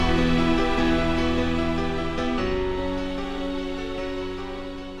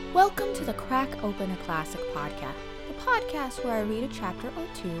Welcome to the Crack Open a Classic podcast, the podcast where I read a chapter or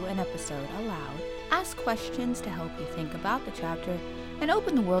two an episode aloud, ask questions to help you think about the chapter, and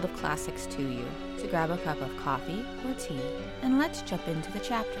open the world of classics to you. So grab a cup of coffee or tea, and let's jump into the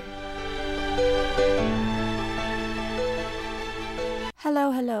chapter.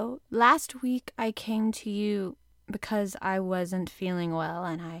 Hello. Last week I came to you because I wasn't feeling well,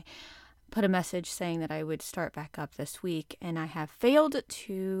 and I put a message saying that I would start back up this week, and I have failed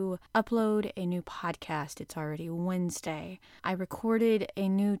to upload a new podcast. It's already Wednesday. I recorded a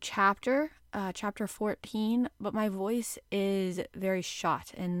new chapter, chapter 14, but my voice is very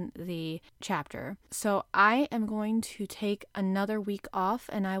shot in the chapter. So I am going to take another week off,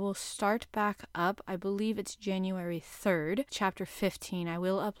 and I will start back up. I believe it's January 3rd, chapter 15. I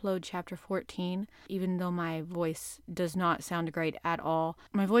will upload chapter 14, even though my voice does not sound great at all.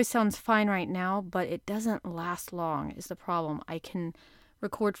 My voice sounds fine right now, but it doesn't last long is the problem. I can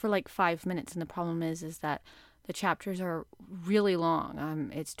record for like 5 minutes, and the problem is that the chapters are really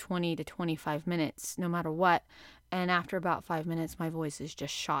long. It's 20 to 25 minutes no matter what, and after about 5 minutes my voice is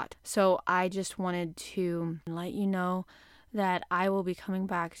just shot. So I just wanted to let you know that I will be coming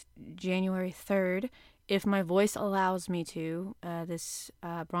back January 3rd if my voice allows me to. This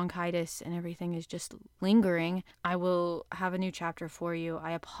bronchitis and everything is just lingering. I will have a new chapter for you.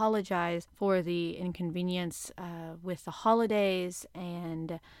 I apologize for the inconvenience with the holidays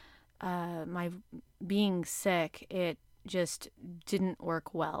and my being sick. It just didn't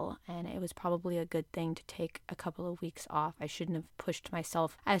work well, and it was probably a good thing to take a couple of weeks off. I shouldn't have pushed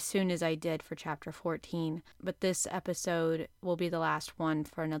myself as soon as I did for chapter 14, but this episode will be the last one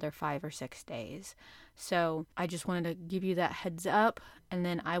for another 5 or 6 days. So I just wanted to give you that heads up, and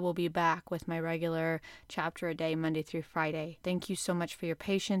then I will be back with my regular chapter a day, Monday through Friday. Thank you so much for your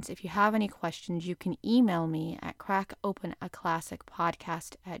patience. If you have any questions, you can email me at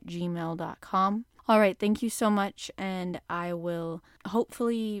crackopenaclassicpodcast@gmail.com. All right, thank you so much, and I will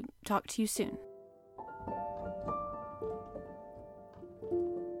hopefully talk to you soon.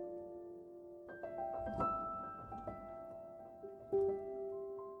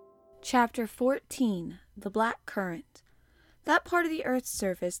 Chapter 14, The Black Current. That part of the Earth's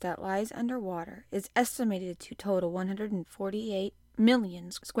surface that lies underwater is estimated to total 148 million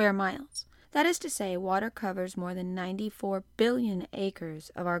square miles. That is to say, water covers more than 94 billion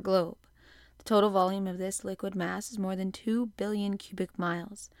acres of our globe. The total volume of this liquid mass is more than 2 billion cubic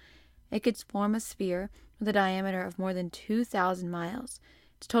miles. It could form a sphere with a diameter of more than 2,000 miles.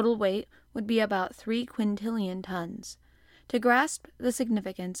 Its total weight would be about 3 quintillion tons. To grasp the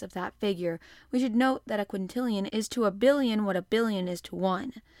significance of that figure, we should note that a quintillion is to a billion what a billion is to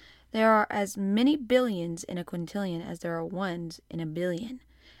one. There are as many billions in a quintillion as there are ones in a billion.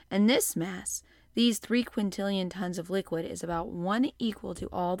 And this mass, these 3 quintillion tons of liquid, is about 1 equal to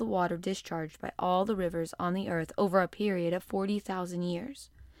all the water discharged by all the rivers on the earth over a period of 40,000 years.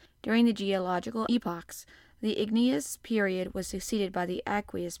 During the geological epochs, the igneous period was succeeded by the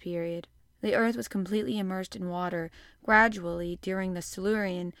aqueous period. The earth was completely immersed in water. Gradually, during the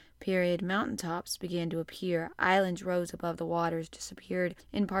Silurian period, mountaintops began to appear. Islands rose above the waters, disappeared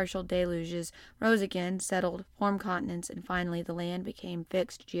in partial deluges, rose again, settled, formed continents, and finally the land became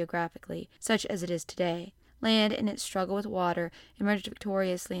fixed geographically, such as it is today. Land, in its struggle with water, emerged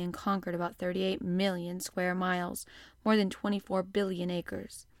victoriously and conquered about 38 million square miles, more than 24 billion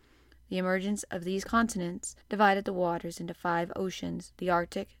acres. The emergence of these continents divided the waters into 5 oceans: the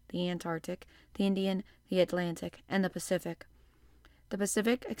Arctic, the Antarctic, the Indian, the Atlantic, and the Pacific. The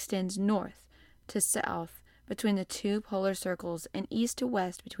Pacific extends north to south between the 2 polar circles and east to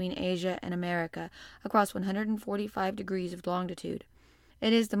west between Asia and America across 145 degrees of longitude.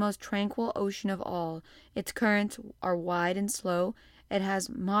 It is the most tranquil ocean of all. Its currents are wide and slow. It has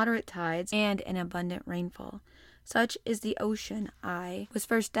moderate tides and an abundant rainfall. Such is the ocean. I was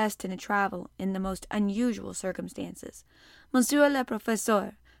first destined to travel in the most unusual circumstances. "Monsieur le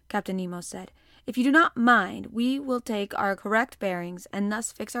Professeur," Captain Nemo said, "if you do not mind, we will take our correct bearings and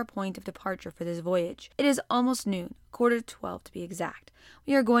thus fix our point of departure for this voyage. It is almost noon, 11:45 to be exact.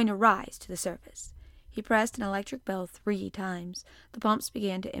 We are going to rise to the surface." He pressed an electric bell 3 times. The pumps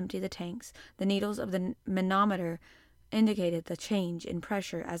began to empty the tanks. The needles of the manometer indicated the change in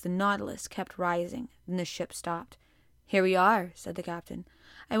pressure as the Nautilus kept rising. Then the ship stopped. "Here we are," said the captain.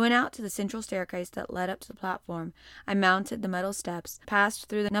 I went out to the central staircase that led up to the platform. I mounted the metal steps, passed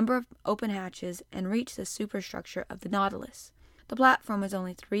through the number of open hatches, and reached the superstructure of the Nautilus. The platform was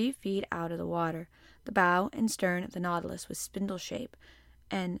only 3 feet out of the water. The bow and stern of the Nautilus was spindle-shaped,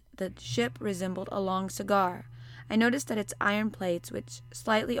 and the ship resembled a long cigar. I noticed that its iron plates, which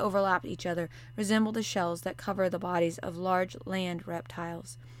slightly overlapped each other, resembled the shells that cover the bodies of large land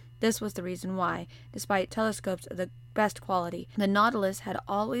reptiles. This was the reason why, despite telescopes of the best quality, the Nautilus had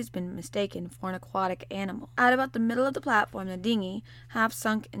always been mistaken for an aquatic animal. At about the middle of the platform, the dinghy, half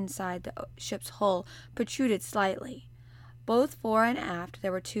sunk inside the ship's hull, protruded slightly. Both fore and aft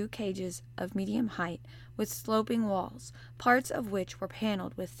there were 2 cages of medium height, with sloping walls, parts of which were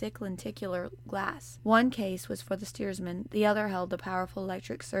paneled with thick lenticular glass. One case was for the steersman, the other held the powerful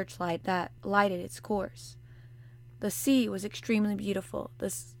electric searchlight that lighted its course. The sea was extremely beautiful,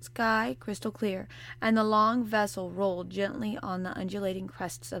 the sky crystal clear, and the long vessel rolled gently on the undulating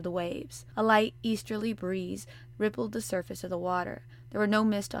crests of the waves. A light easterly breeze rippled the surface of the water. There were no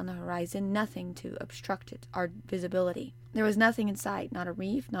mist on the horizon, nothing to obstruct our visibility. There was nothing in sight, not a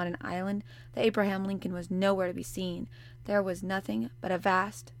reef, not an island. The Abraham Lincoln was nowhere to be seen. There was nothing but a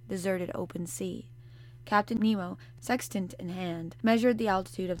vast, deserted open sea. Captain Nemo, sextant in hand, measured the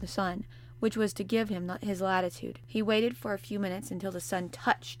altitude of the sun, which was to give him his latitude. He waited for a few minutes until the sun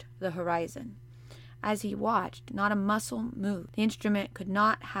touched the horizon. As he watched, not a muscle moved. The instrument could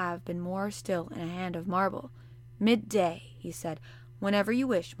not have been more still in a hand of marble. "Midday," he said. "Whenever you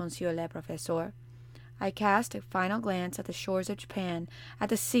wish, Monsieur le Professeur." I cast a final glance at the shores of Japan, at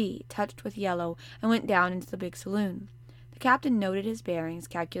the sea, touched with yellow, and went down into the big saloon. The captain noted his bearings,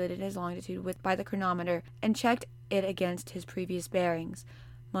 calculated his longitude by the chronometer, and checked it against his previous bearings.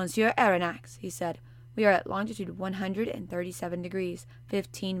 "Monsieur Aronnax," he said, "we are at longitude 137 degrees,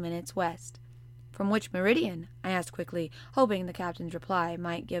 15 minutes west." "From which meridian?" I asked quickly, hoping the captain's reply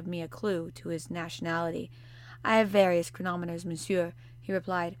might give me a clue to his nationality. "I have various chronometers, monsieur," he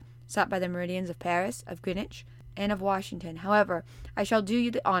replied, "set by the meridians of Paris, of Greenwich, and of Washington. However, I shall do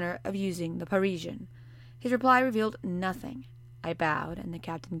you the honor of using the Parisian." His reply revealed nothing. I bowed, and the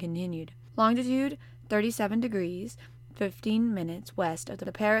captain continued. "Longitude 37 degrees, 15 minutes west of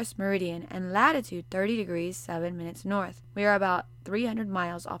the Paris meridian, and latitude 30 degrees, 7 minutes north. We are about 300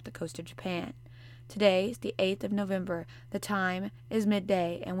 miles off the coast of Japan. Today is the 8th of November. The time is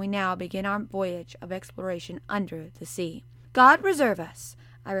midday, and we now begin our voyage of exploration under the sea." "God preserve us!"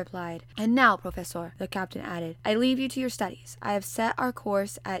 I replied. "And now, Professor," the captain added, "I leave you to your studies. I have set our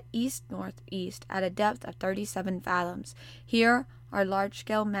course at east-northeast at a depth of 37 fathoms. Here are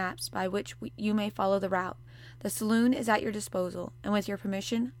large-scale maps by which you may follow the route. The saloon is at your disposal, and with your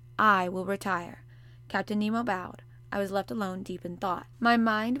permission, I will retire." Captain Nemo bowed. I was left alone, deep in thought. My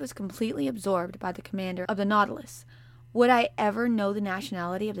mind was completely absorbed by the commander of the Nautilus. Would I ever know the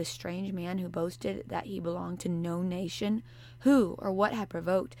nationality of this strange man who boasted that he belonged to no nation? Who or what had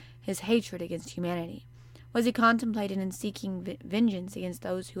provoked his hatred against humanity? Was he contemplating and seeking vengeance against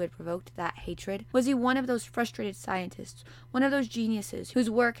those who had provoked that hatred? Was he one of those frustrated scientists, one of those geniuses whose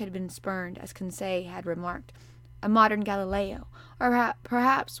work had been spurned, as Conseil had remarked, a modern Galileo, or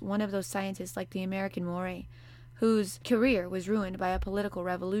perhaps one of those scientists like the American Morey, whose career was ruined by a political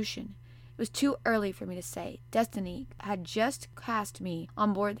revolution? It was too early for me to say. Destiny had just cast me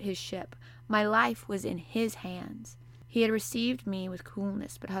on board his ship. My life was in his hands. He had received me with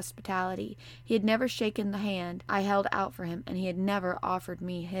coolness but hospitality. He had never shaken the hand I held out for him, and he had never offered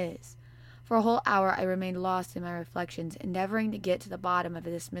me his. For a whole hour I remained lost in my reflections, endeavoring to get to the bottom of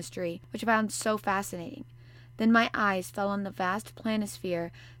this mystery, which I found so fascinating. Then my eyes fell on the vast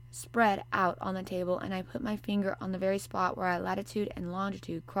planisphere spread out on the table, and I put my finger on the very spot where our latitude and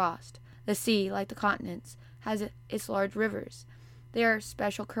longitude crossed. The sea, like the continents, has its large rivers. They are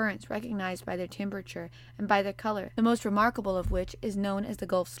special currents recognized by their temperature and by their color, the most remarkable of which is known as the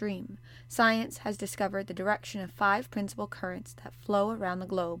Gulf Stream. Science has discovered the direction of 5 principal currents that flow around the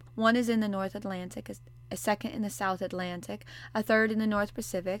globe. One is in the North Atlantic, a second in the South Atlantic, a third in the North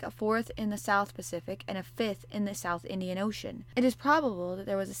Pacific, a fourth in the South Pacific, and a fifth in the South Indian Ocean. It is probable that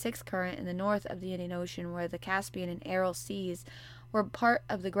there was a 6th current in the north of the Indian Ocean, where the Caspian and Aral seas were part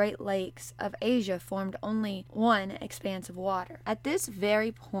of the Great Lakes of Asia formed only one expanse of water. At this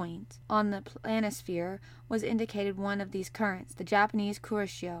very point on the planisphere was indicated one of these currents, the Japanese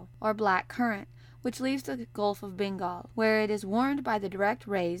Kuroshio, or Black Current, which leaves the Gulf of Bengal, where it is warmed by the direct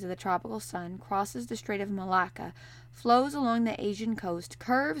rays of the tropical sun, crosses the Strait of Malacca, flows along the Asian coast,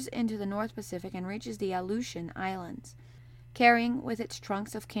 curves into the North Pacific, and reaches the Aleutian Islands. Carrying with its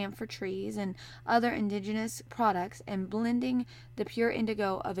trunks of camphor trees and other indigenous products, and blending the pure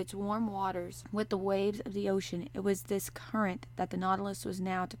indigo of its warm waters with the waves of the ocean, it was this current that the Nautilus was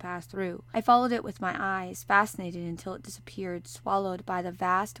now to pass through. I followed it with my eyes, fascinated until it disappeared, swallowed by the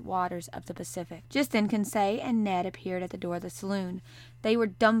vast waters of the Pacific. Just then Conseil and Ned appeared at the door of the saloon. They were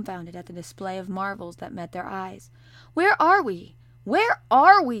dumbfounded at the display of marvels that met their eyes. "Where are we? Where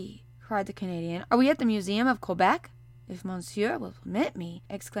are we?" cried the Canadian. "Are we at the Museum of Quebec?" "If monsieur will permit me,"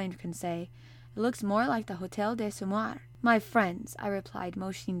 exclaimed Conseil, It looks more like the Hotel des Sumars. My friends, I replied,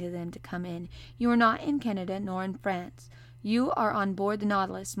 motioning to them to come in, you are not in Canada nor in France. You are on board the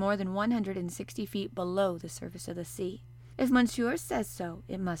Nautilus, more than 160 feet below the surface of the sea. If monsieur says so,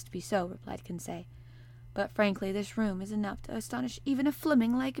 it must be so, replied Conseil. But frankly, this room is enough to astonish even a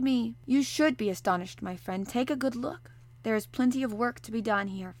Fleming like me. You should be astonished, my friend. Take a good look. There is plenty of work to be done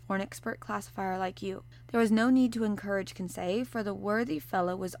here for an expert classifier like you. There was no need to encourage Conseil, for the worthy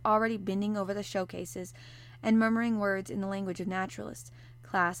fellow was already bending over the showcases and murmuring words in the language of naturalists,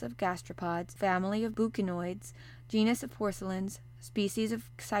 class of gastropods, family of buccinoids, genus of porcelains, species of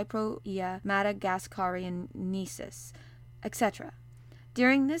Cyproea madagascariensis, etc.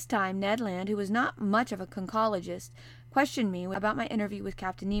 During this time, Ned Land, who was not much of a conchologist, questioned me about my interview with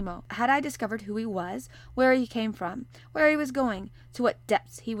Captain Nemo. Had I discovered who he was, where he came from, where he was going, to what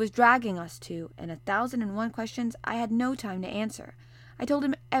depths he was dragging us to, and 1,001 questions I had no time to answer. I told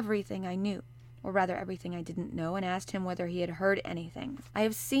him everything I knew, or rather everything I didn't know, and asked him whether he had heard anything. I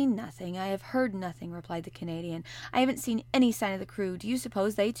have seen nothing, I have heard nothing, replied the Canadian. I haven't seen any sign of the crew. Do you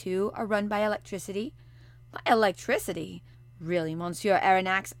suppose they, too, are run by electricity? By electricity? Really, Monsieur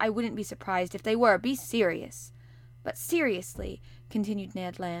Aronnax, I wouldn't be surprised if they were. Be serious. But seriously, continued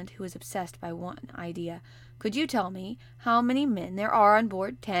Ned Land, who was obsessed by one idea, could you tell me how many men there are on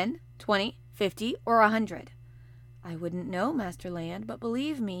board? 10, 20, 50, or 100? I wouldn't know, Master Land, but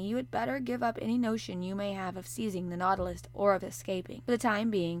believe me, you had better give up any notion you may have of seizing the Nautilus or of escaping, for the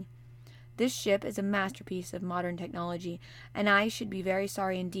time being. This ship is a masterpiece of modern technology, and I should be very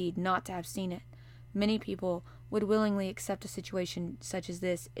sorry indeed not to have seen it. Many people would willingly accept a situation such as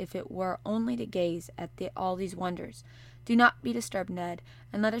this if it were only to gaze at all these wonders. Do not be disturbed, Ned,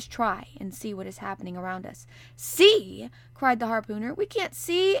 and let us try and see what is happening around us. See! Cried the harpooner. We can't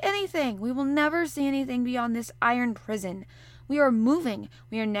see anything. We will never see anything beyond this iron prison. We are moving,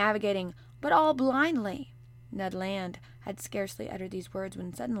 we are navigating, but all blindly. Ned Land had scarcely uttered these words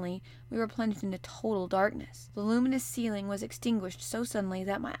when suddenly we were plunged into total darkness. The luminous ceiling was extinguished so suddenly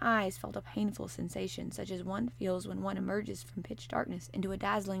that my eyes felt a painful sensation, such as one feels when one emerges from pitch darkness into a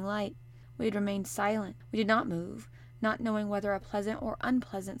dazzling light. We had remained silent. We did not move, not knowing whether a pleasant or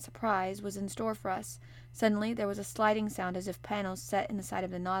unpleasant surprise was in store for us. Suddenly there was a sliding sound as if panels set in the side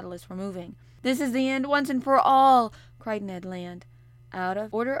of the Nautilus were moving. "This is the end once and for all!" cried Ned Land. "Out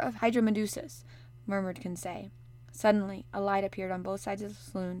of order of Hydromedusa," murmured Conseil. Suddenly a light appeared on both sides of the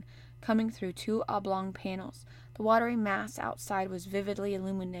saloon, coming through two oblong panels. The watery mass outside was vividly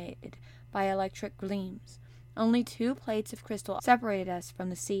illuminated by electric gleams. Only 2 plates of crystal separated us from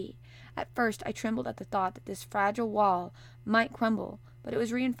the sea. At first I trembled at the thought that this fragile wall might crumble, but it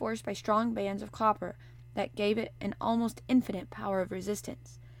was reinforced by strong bands of copper that gave it an almost infinite power of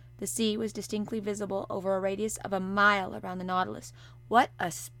resistance. The sea was distinctly visible over a radius of a mile around the Nautilus. What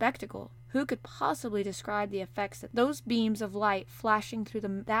a spectacle! Who could possibly describe the effects that those beams of light flashing through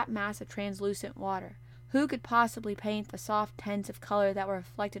that mass of translucent water? Who could possibly paint the soft tints of color that were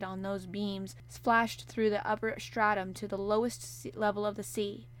reflected on those beams flashed through the upper stratum to the lowest level of the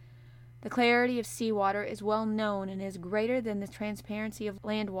sea? The clarity of sea water is well known and is greater than the transparency of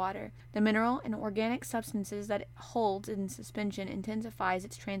land water. The mineral and organic substances that it holds in suspension intensifies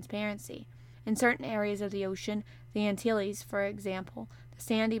its transparency. In certain areas of the ocean, the Antilles, for example, the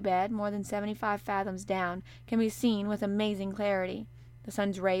sandy bed, more than 75 fathoms down, can be seen with amazing clarity. The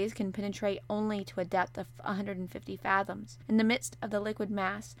sun's rays can penetrate only to a depth of 150 fathoms. In the midst of the liquid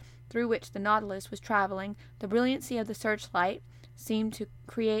mass through which the Nautilus was traveling, the brilliancy of the searchlight seemed to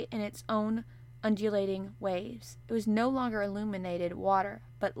create in its own undulating waves. It was no longer illuminated water,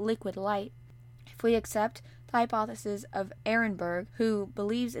 but liquid light. If we accept the hypothesis of Ehrenberg, who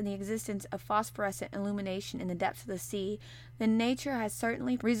believes in the existence of phosphorescent illumination in the depths of the sea, then nature has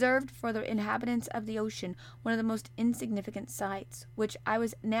certainly reserved for the inhabitants of the ocean one of the most insignificant sights, which I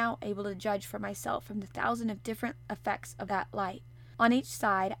was now able to judge for myself from the 1,000 different effects of that light. On each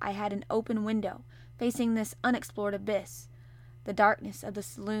side I had an open window, facing this unexplored abyss. The darkness of the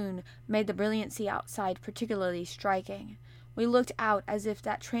saloon made the brilliancy outside particularly striking. We looked out as if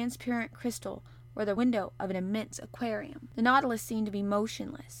that transparent crystal were the window of an immense aquarium. The Nautilus seemed to be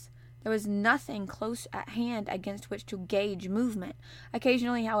motionless. There was nothing close at hand against which to gauge movement.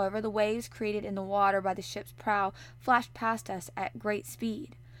 Occasionally, however, the waves created in the water by the ship's prow flashed past us at great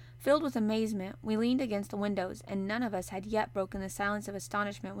speed. Filled with amazement, we leaned against the windows, and none of us had yet broken the silence of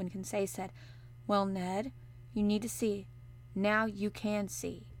astonishment when Conseil said, "Well, Ned, you need to see. Now you can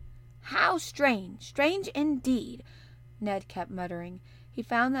see." "How strange! Strange indeed!" Ned kept muttering. He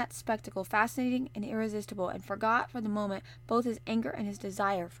found that spectacle fascinating and irresistible, and forgot for the moment both his anger and his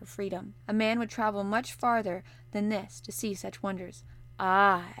desire for freedom. A man would travel much farther than this to see such wonders.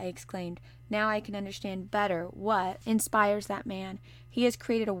 "Ah," I exclaimed, "now I can understand better what inspires that man. He has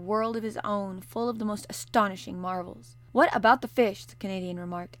created a world of his own, full of the most astonishing marvels." "What about the fish?" the Canadian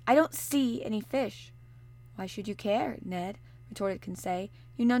remarked. "I don't see any fish." "Why should you care, Ned?" retorted Conseil.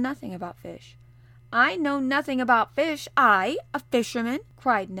 "You know nothing about fish." "I know nothing about fish! I, a fisherman!"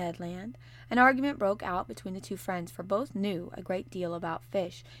 cried Ned Land. An argument broke out between the two friends, for both knew a great deal about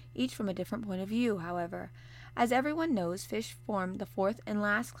fish, each from a different point of view, however. As everyone knows, fish form the fourth and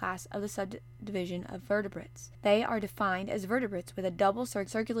last class of the subdivision of vertebrates. They are defined as vertebrates with a double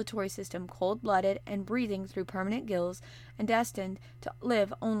circulatory system, cold-blooded and breathing through permanent gills, and destined to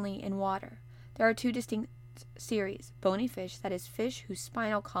live only in water. There are two distinct series: bony fish, that is, fish whose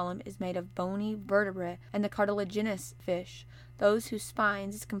spinal column is made of bony vertebrae, and the cartilaginous fish, those whose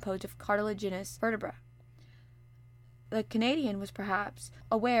spines is composed of cartilaginous vertebrae. The Canadian was perhaps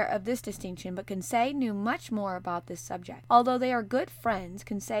aware of this distinction, but Conseil knew much more about this subject. Although they are good friends,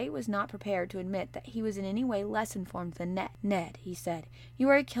 Conseil was not prepared to admit that he was in any way less informed than Ned. "Ned," he said, "you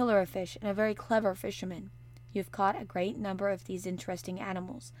are a killer of fish and a very clever fisherman. You have caught a great number of these interesting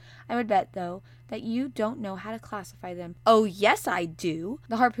animals. I would bet, though, that you don't know how to classify them." "Oh, yes, I do,"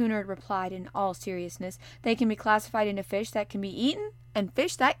 the harpooner replied in all seriousness. "They can be classified into fish that can be eaten and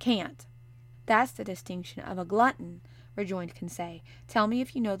fish that can't." "That's the distinction of a glutton," rejoined Conseil. "Tell me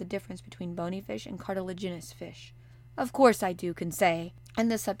if you know the difference between bony fish and cartilaginous fish." "Of course I do, Conseil."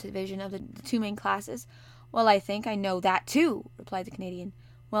 "And the subdivision of the two main classes?" "Well, I think I know that too," replied the Canadian.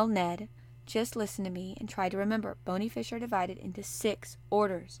 "Well, Ned, just listen to me and try to remember. Bony fish are divided into 6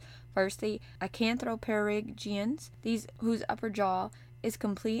 orders. First, the acanthopterygians, these whose upper jaw is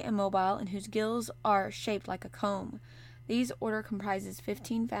complete and mobile and whose gills are shaped like a comb. These order comprises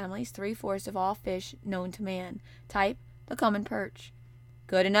 15 families, 3/4 of all fish known to man. Type, the common perch.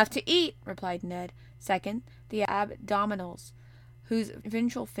 "Good enough to eat," replied Ned. Second, the abdominals, whose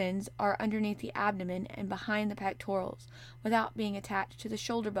ventral fins are underneath the abdomen and behind the pectorals, without being attached to the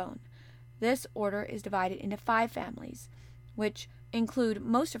shoulder bone. This order is divided into 5 families, which include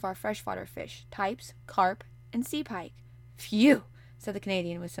most of our freshwater fish, types, carp, and sea pike. "Phew!" said the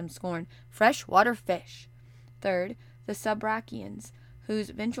Canadian with some scorn. "Freshwater fish." Third, the subbrachians, whose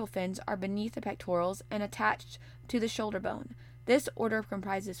ventral fins are beneath the pectorals and attached to the shoulder bone. This order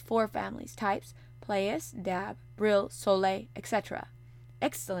comprises 4 families, types, plaius, dab, brill, sole, etc.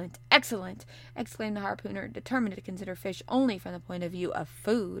 "Excellent, excellent!" exclaimed the harpooner, determined to consider fish only from the point of view of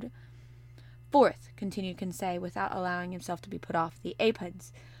food. "Fourth," continued Conseil, without allowing himself to be put off, "the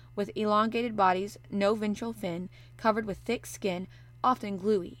apids, with elongated bodies, no ventral fin, covered with thick skin, often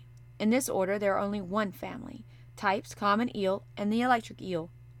gluey. In this order there are only 1 family. Types, common eel and the electric eel."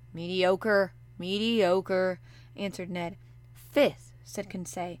 "Mediocre, mediocre," answered Ned. "Fifth," said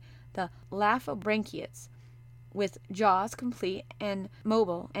Conseil, "the laphobranchiates, with jaws complete and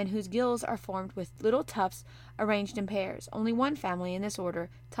mobile, and whose gills are formed with little tufts arranged in pairs. Only 1 family in this order.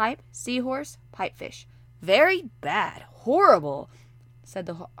 Type, seahorse, pipefish." "Very bad, horrible," said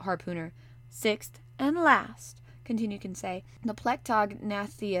the harpooner. "Sixth and last," continued Conseil, "the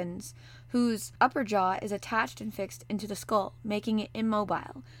plectognathians, whose upper jaw is attached and fixed into the skull, making it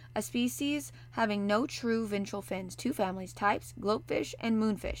immobile. A species having no true ventral fins. 2 families, types, globefish and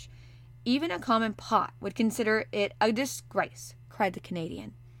moonfish." "Even a common pot would consider it a disgrace," cried the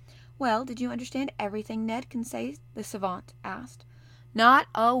Canadian. "Well, did you understand everything, Ned?" Conseil the savant asked. "Not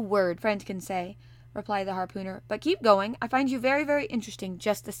a word, friend Conseil," replied the harpooner. "But keep going. I find you very, very interesting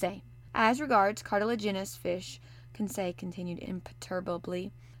just the same." "As regards cartilaginous fish," Conseil continued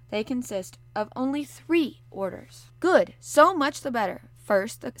imperturbably, "they consist of only 3 orders." "Good! So much the better.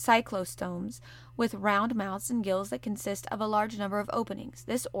 First, the cyclostomes, with round mouths and gills that consist of a large number of openings.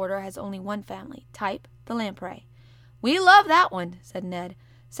 This order has only 1 family. Type, the lamprey." "We love that one," said Ned.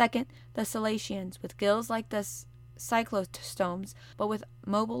 Second, the cetaceans, with gills like the cyclostomes, but with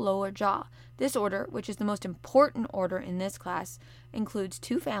mobile lower jaw. This order, which is the most important order in this class, includes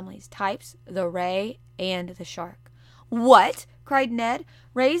 2 families, types, the ray and the shark. "What?" cried Ned.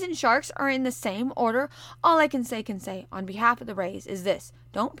 "Rays and sharks are in the same order? All I can say on behalf of the rays is this: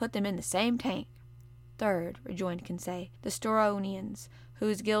 don't put them in the same tank." "Third," rejoined Conseil, "the storoneans,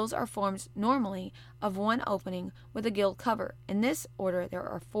 whose gills are formed normally of 1 opening with a gill cover. In this order there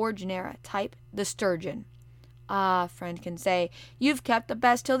are 4 genera. Type, the sturgeon." "Ah, friend Conseil, you've kept the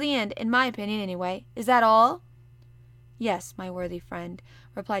best till the end, in my opinion anyway. Is that all?" "Yes, my worthy friend,"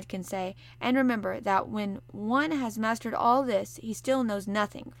 replied Conseil, "and remember that when one has mastered all this, he still knows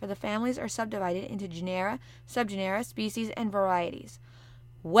nothing, for the families are subdivided into genera, subgenera, species, and varieties."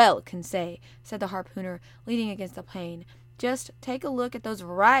 "Well, Conseil," said the harpooner, leaning against the pane, "just take a look at those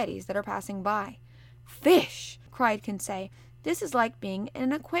varieties that are passing by." "Fish!" cried Conseil. This is like being in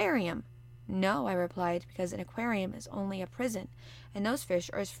an aquarium." "No," I replied, "because an aquarium is only a prison, and those fish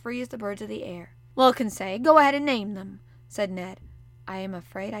are as free as the birds of the air." "Well, Conseil, go ahead and name them," said Ned. "I am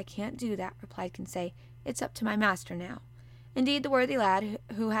afraid I can't do that," replied Conseil. "It's up to my master now." Indeed, the worthy lad,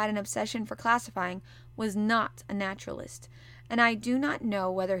 who had an obsession for classifying, was not a naturalist, and I do not know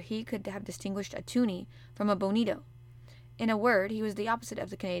whether he could have distinguished a tuni from a bonito. In a word, he was the opposite of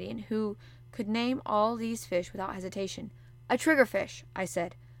the Canadian, who could name all these fish without hesitation. "A triggerfish," I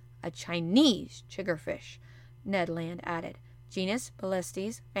said. "A Chinese triggerfish," Ned Land added. "Genus,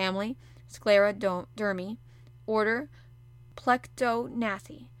 Balistes. Family, Sclerodermi. Order,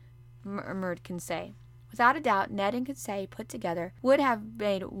 Plectognathi," murmured Conseil. Without a doubt, Ned and Conseil put together would have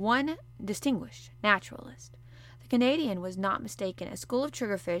made one distinguished naturalist. The Canadian was not mistaken. A school of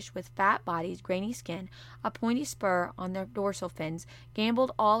triggerfish with fat bodies, grainy skin, a pointy spur on their dorsal fins,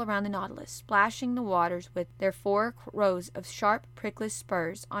 gamboled all around the Nautilus, splashing the waters with their 4 rows of sharp, prickless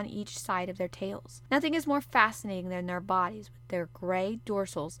spurs on each side of their tails. Nothing is more fascinating than their bodies, with their gray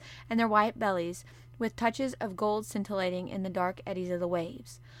dorsals and their white bellies, with touches of gold scintillating in the dark eddies of the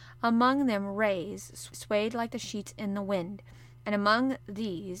waves. Among them rays swayed like the sheets in the wind, and among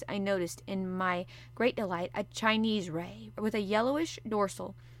these I noticed, in my great delight, a Chinese ray, with a yellowish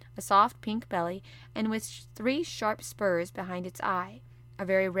dorsal, a soft pink belly, and with 3 sharp spurs behind its eye, a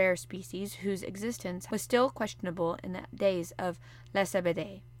very rare species whose existence was still questionable in the days of Le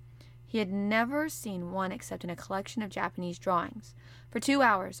Zebedee. He had never seen one except in a collection of Japanese drawings. For 2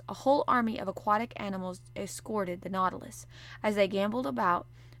 hours, a whole army of aquatic animals escorted the Nautilus, as they gamboled about,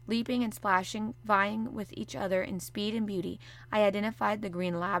 leaping and splashing, vying with each other in speed and beauty. I identified the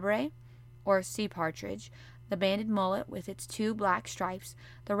green labray, or sea partridge, the banded mullet with its 2 black stripes,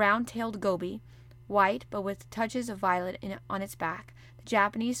 the round-tailed goby, white but with touches of violet on its back, the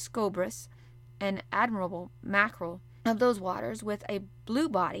Japanese scobrus, an admirable mackerel of those waters with a blue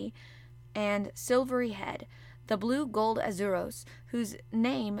body and silvery head, the blue gold azuros, whose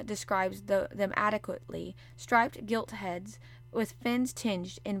name describes them adequately, striped gilt heads with fins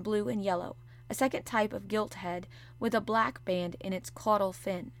tinged in blue and yellow, a second type of gilt head with a black band in its caudal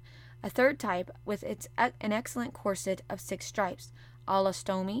fin, a third type with an excellent corset of 6 stripes,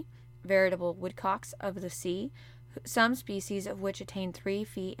 Alastomi, veritable woodcocks of the sea, some species of which attain 3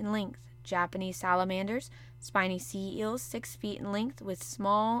 feet in length, Japanese salamanders, spiny sea eels 6 feet in length with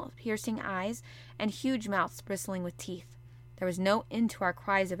small piercing eyes and huge mouths bristling with teeth. There was no end to our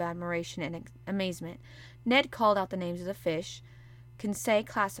cries of admiration and amazement. Ned called out the names of the fish, Conseil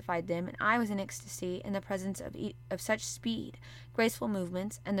classified them, and I was in ecstasy in the presence of such speed, graceful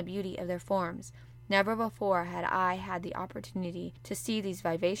movements, and the beauty of their forms. Never before had I had the opportunity to see these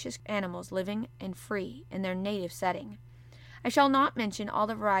vivacious animals living and free in their native setting. I shall not mention all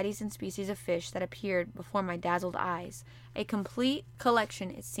the varieties and species of fish that appeared before my dazzled eyes, a complete collection,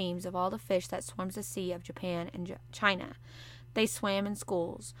 it seems, of all the fish that swarms the sea of Japan and China. They swam in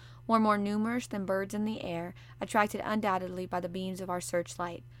schools, were more numerous than birds in the air, attracted undoubtedly by the beams of our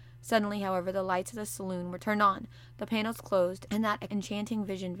searchlight. Suddenly, however, the lights of the saloon were turned on, the panels closed, and that enchanting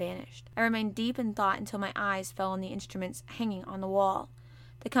vision vanished. I remained deep in thought until my eyes fell on the instruments hanging on the wall.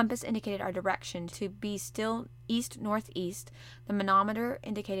 The compass indicated our direction to be still east-northeast. The manometer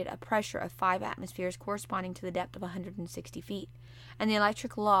indicated a pressure of 5 atmospheres corresponding to the depth of 160 feet, and the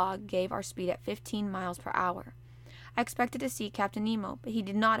electric log gave our speed at 15 miles per hour. I expected to see Captain Nemo, but he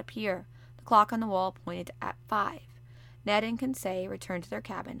did not appear. The clock on the wall pointed at 5. Ned and Conseil returned to their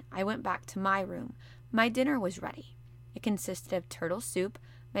cabin. I went back to my room. My dinner was ready. It consisted of turtle soup,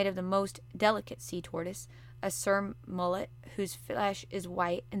 made of the most delicate sea tortoise, a surmullet whose flesh is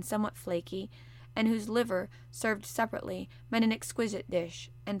white and somewhat flaky, and whose liver, served separately, made an exquisite dish,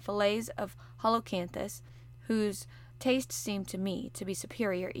 and fillets of holocanthus, whose taste seemed to me to be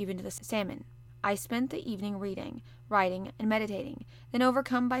superior even to the salmon. I spent the evening reading, writing, and meditating. Then,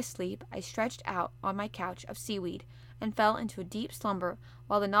 overcome by sleep, I stretched out on my couch of seaweed and fell into a deep slumber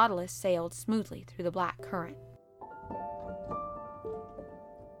while the Nautilus sailed smoothly through the black current.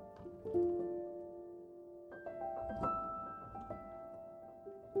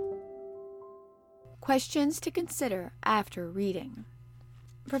 Questions to consider after reading.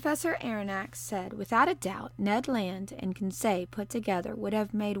 Professor Aronnax said, without a doubt, Ned Land and Conseil put together would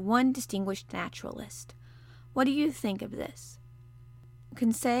have made one distinguished naturalist. What do you think of this?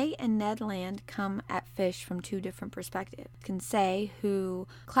 Conseil and Ned Land come at fish from 2 different perspectives. Conseil, who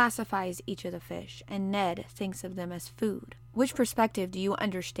classifies each of the fish, and Ned thinks of them as food. Which perspective do you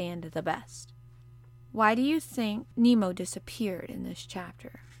understand the best? Why do you think Nemo disappeared in this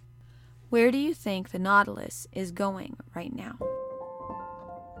chapter? Where do you think the Nautilus is going right now?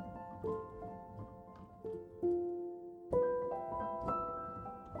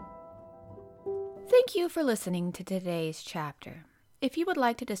 Thank you for listening to today's chapter. If you would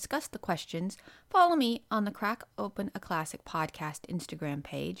like to discuss the questions, follow me on the Crack Open a Classic podcast Instagram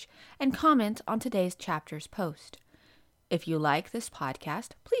page and comment on today's chapter's post. If you like this podcast,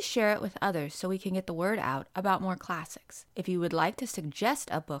 please share it with others so we can get the word out about more classics. If you would like to suggest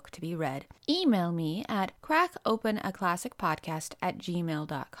a book to be read, email me at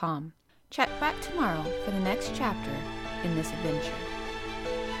crackopenaclassicpodcast@gmail.com. Check back tomorrow for the next chapter in this adventure.